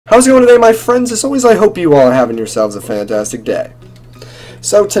How's it going today, my friends? As always, I hope you all are having yourselves a fantastic day.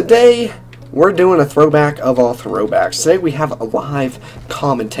 So today, we're doing a throwback of all throwbacks. Today we have a live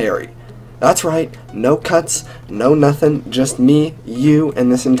commentary. That's right, no cuts, no nothing, just me, you,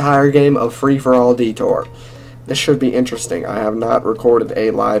 and this entire game of free-for-all Detour. This should be interesting. I have not recorded a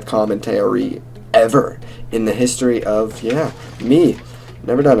live commentary ever in the history of, me.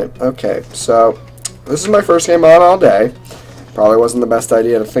 Never done it. Okay, so this is my first game on all day. Probably wasn't the best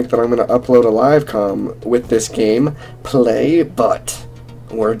idea to think that I'm going to upload a live com with this game play, but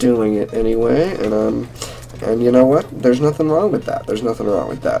we're doing it anyway, and you know what? There's nothing wrong with that. There's nothing wrong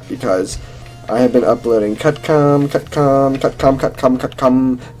with that, because I have been uploading cutcom,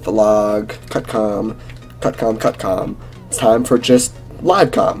 vlog, cutcom. It's time for just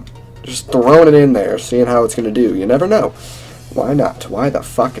live com. Just throwing it in there, seeing how it's going to do. You never know. Why not? Why the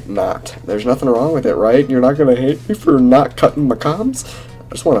fuck not? There's nothing wrong with it, right? You're not gonna hate me for not cutting my comms? I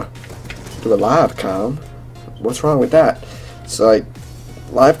just wanna do a live com. What's wrong with that? So, like,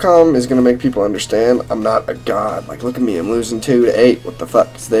 live com is gonna make people understand I'm not a god. Like, look at me, I'm losing 2-8. What the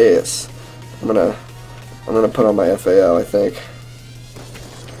fuck is this? I'm gonna put on my FAO, I think.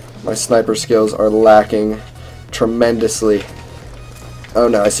 My sniper skills are lacking tremendously. Oh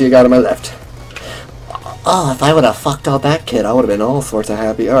no, I see a guy to my left. Oh, if I would have fucked all that kid, I would have been all sorts of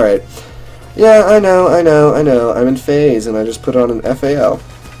happy. Alright. Yeah, I know. I'm in phase, and I just put on an FAO.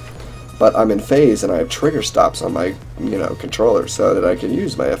 But I'm in phase, and I have trigger stops on my, controller, so that I can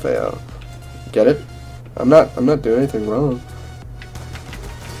use my FAO. Get it? I'm not doing anything wrong.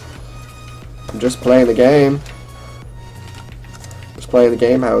 I'm just playing the game. Just playing the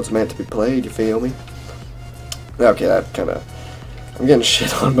game how it's meant to be played, you feel me? Okay, that kinda... I'm getting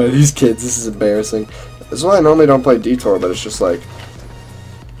shit on by these kids, this is embarrassing. This is why I normally don't play Detour, but it's just like,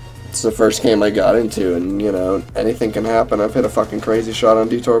 it's the first game I got into, and, anything can happen. I've hit a fucking crazy shot on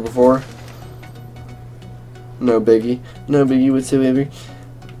Detour before. No biggie. No biggie whatsoever.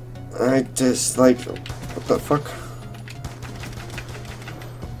 I just, like, what the fuck?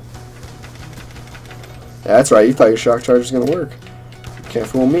 Yeah, that's right, you thought your shock charge was gonna work. Can't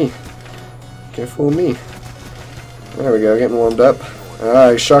fool me. Can't fool me. There we go, getting warmed up.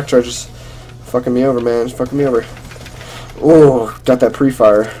 Alright, shock charges. Fucking me over, man. It's fucking me over. Oh, got that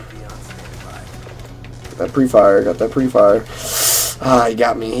pre-fire. Got that pre-fire. Ah, he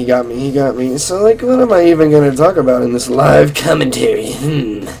got me. So, like, what am I even gonna talk about in this live commentary?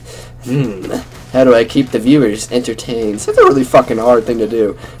 How do I keep the viewers entertained? It's a really fucking hard thing to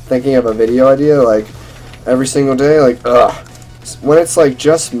do. Thinking of a video idea, like, every single day, like, ugh. When it's, like,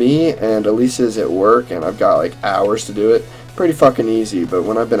 just me and Elisa's at work and I've got, like, hours to do it, pretty fucking easy. But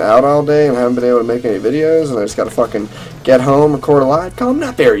when I've been out all day and haven't been able to make any videos and I just gotta fucking get home, record a live com,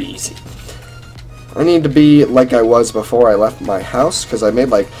 not very easy. I need to be like I was before I left my house, because I made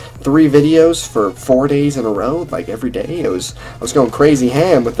like 3 videos for 4 days in a row, like every day. I was going crazy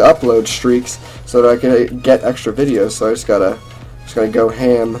ham with the upload streaks so that I could get extra videos, so I just gotta go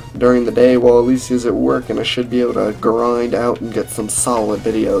ham during the day while Alicia's at work, and I should be able to grind out and get some solid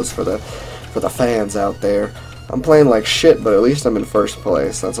videos for the fans out there. I'm playing like shit, but at least I'm in first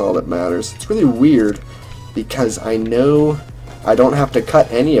place. That's all that matters. It's really weird because I know I don't have to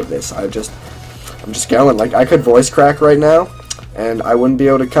cut any of this. I'm just going. Like, I could voice crack right now and I wouldn't be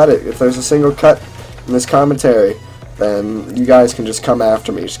able to cut it. If there's a single cut in this commentary, then you guys can just come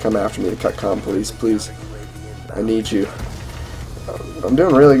after me. Just come after me to cut com, please. I need you. I'm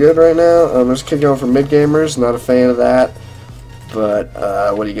doing really good right now. I'm just going for mid-gamers. Not a fan of that. But,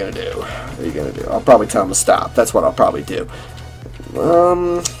 what are you going to do? What are you going to do? I'll probably tell him to stop. That's what I'll probably do.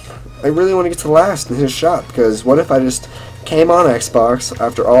 I really want to get to last in his shot, because what if I just came on Xbox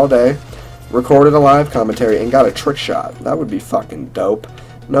after all day, recorded a live commentary, and got a trick shot? That would be fucking dope.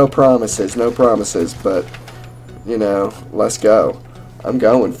 No promises, but, let's go. I'm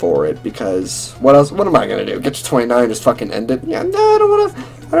going for it, because what am I gonna do? Get to 29 and just fucking end it? Yeah, no, I don't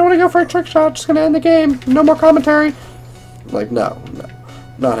wanna go for a trick shot, just gonna end the game. No more commentary. Like, no.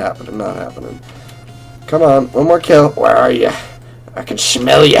 Not happening. Come on, one more kill. Where are you? I can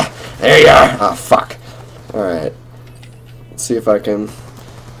smell you. There you are. Oh, fuck. Alright. Let's see if I can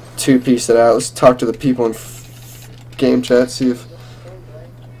two-piece it out. Let's talk to the people in game chat, see if...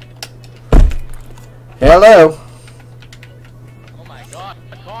 Hello?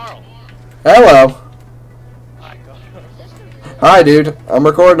 Hello. Hi, dude. I'm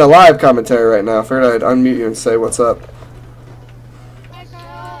recording a live commentary right now. I figured I'd unmute you and say what's up.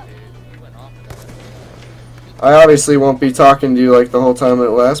 I obviously won't be talking to you like the whole time that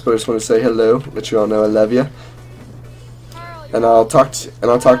it lasts, but I just want to say hello, let you all know I love you. And I'll talk to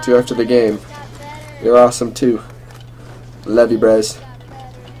you after the game. You're awesome too. Love you, bros.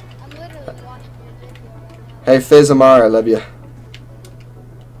 Hey, Fizz Amar, I love you.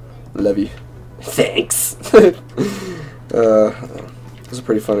 Love you. Thanks. That was a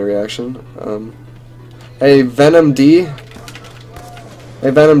pretty funny reaction. Hey, Venom D. Hey,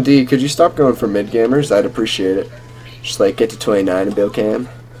 Venom D, could you stop going for mid gamers? I'd appreciate it. Just like get to 29 and Bill Cam.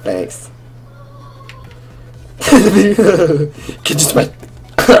 Thanks. Kid just went.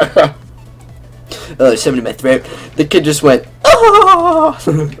 Oh, there's something in my throat. The kid just went. Oh,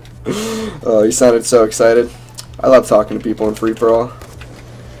 oh, he sounded so excited. I love talking to people in free for all.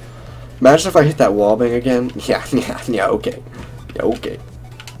 Imagine if I hit that wall bang again. Yeah, okay. Yeah, okay.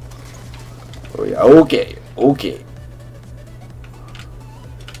 Oh yeah, okay.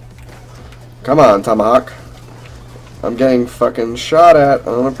 Come on, Tomahawk. I'm getting fucking shot at. I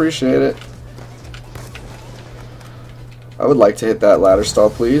don't appreciate it. I would like to hit that ladder stall,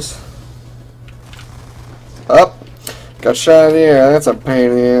 please. Up. Got shot in the air. That's a pain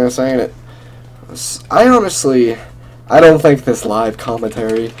in the ass, ain't it? I don't think this live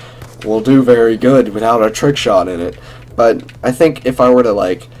commentary will do very good without a trick shot in it. But I think if I were to,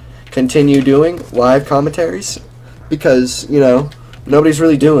 like, continue doing live commentaries, because, you know, nobody's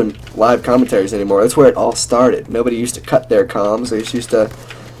really doing live commentaries anymore. That's where it all started. Nobody used to cut their comms. They just used to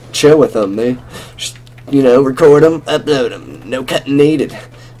chill with them. They just, you know, record them, upload them. No cutting needed.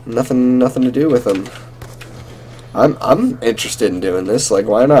 Nothing to do with them. I'm interested in doing this. Like,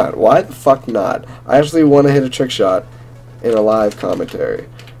 why not? Why the fuck not? I actually want to hit a trick shot in a live commentary.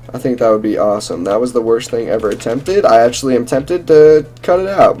 I think that would be awesome. That was the worst thing ever attempted. I actually am tempted to cut it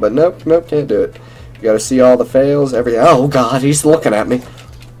out, but nope, can't do it. You gotta see all the fails, everything. Oh god, he's looking at me.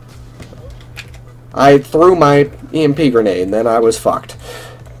 I threw my EMP grenade, and then I was fucked.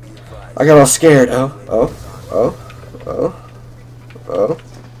 I got all scared. Oh.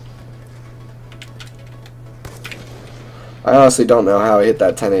 I honestly don't know how I hit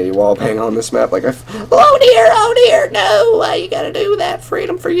that 1080 wall bang on this map. Like, oh dear, no, why you gotta do that?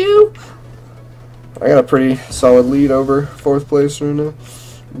 Freedom for you. I got a pretty solid lead over 4th place right now.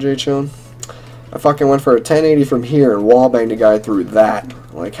 Jay chillin'. I fucking went for a 1080 from here and wall banged a guy through that.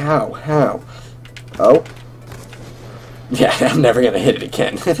 Like, how? Oh? Yeah, I'm never gonna hit it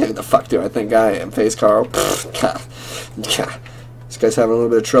again. Who the fuck do I think I am? Face Carl. This guy's having a little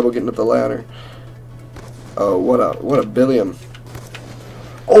bit of trouble getting up the ladder. Oh, what a billion.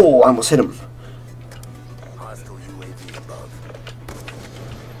 Oh, I almost hit him.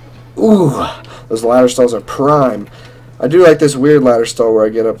 Ooh, those ladder stalls are prime. I do like this weird ladder stall where I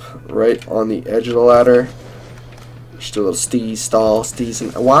get up right on the edge of the ladder. Just a little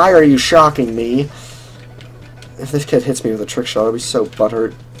steez. Why are you shocking me? If this kid hits me with a trick shot, I'll be so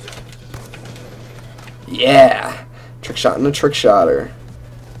butthurt. Yeah, trick shot and a trick shotter.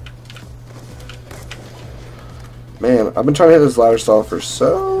 Man, I've been trying to hit this ladder stall for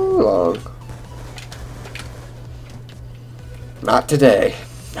so long. Not today.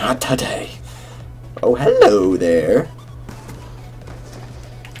 Not today. Oh, hello there.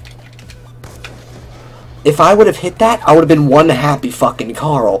 If I would have hit that, I would have been one happy fucking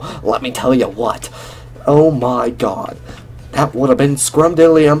Carl. Let me tell you what. Oh my god. That would have been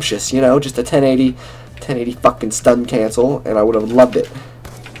scrumdiddlyumptious, you know, just a 1080 fucking stun cancel, and I would have loved it.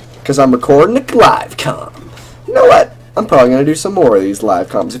 Because I'm recording a live com. You know what? I'm probably going to do some more of these live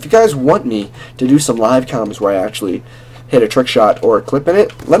comms. If you guys want me to do some live comms where I actually hit a trick shot or a clip in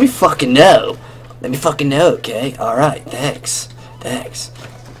it, let me fucking know. Let me fucking know, okay? Alright, thanks.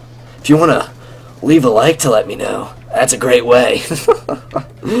 If you want to leave a like to let me know, that's a great way.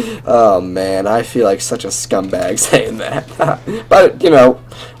 Oh man, I feel like such a scumbag saying that. But, you know,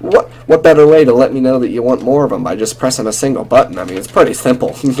 what better way to let me know that you want more of them by just pressing a single button? I mean, it's pretty simple.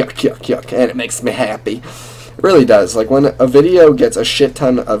 Yuck, and it makes me happy. It really does. Like, when a video gets a shit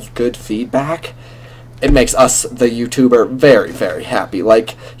ton of good feedback, it makes us, the YouTuber, very, very happy.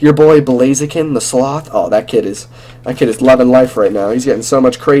 Like, your boy Blaziken, the Sloth, oh, that kid is loving life right now. He's getting so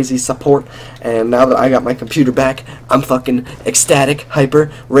much crazy support, and now that I got my computer back, I'm fucking ecstatic, hyper,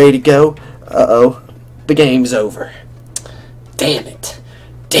 ready to go. Uh-oh, the game's over. Damn it.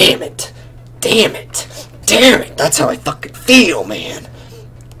 That's how I fucking feel, man.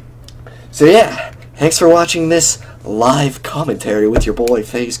 So yeah, thanks for watching this live commentary with your boy,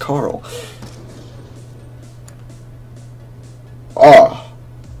 FaZe Carl. Oh,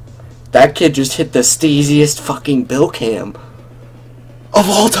 that kid just hit the steeziest fucking bill cam of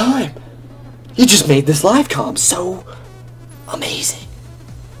all time. He just made this live comm so amazing.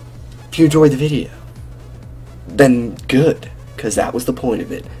 If you enjoyed the video, then good, because that was the point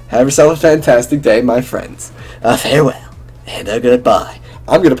of it. Have yourself a fantastic day, my friends. A farewell and a goodbye.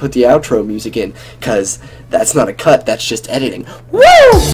 I'm going to put the outro music in, because that's not a cut, that's just editing. Woo!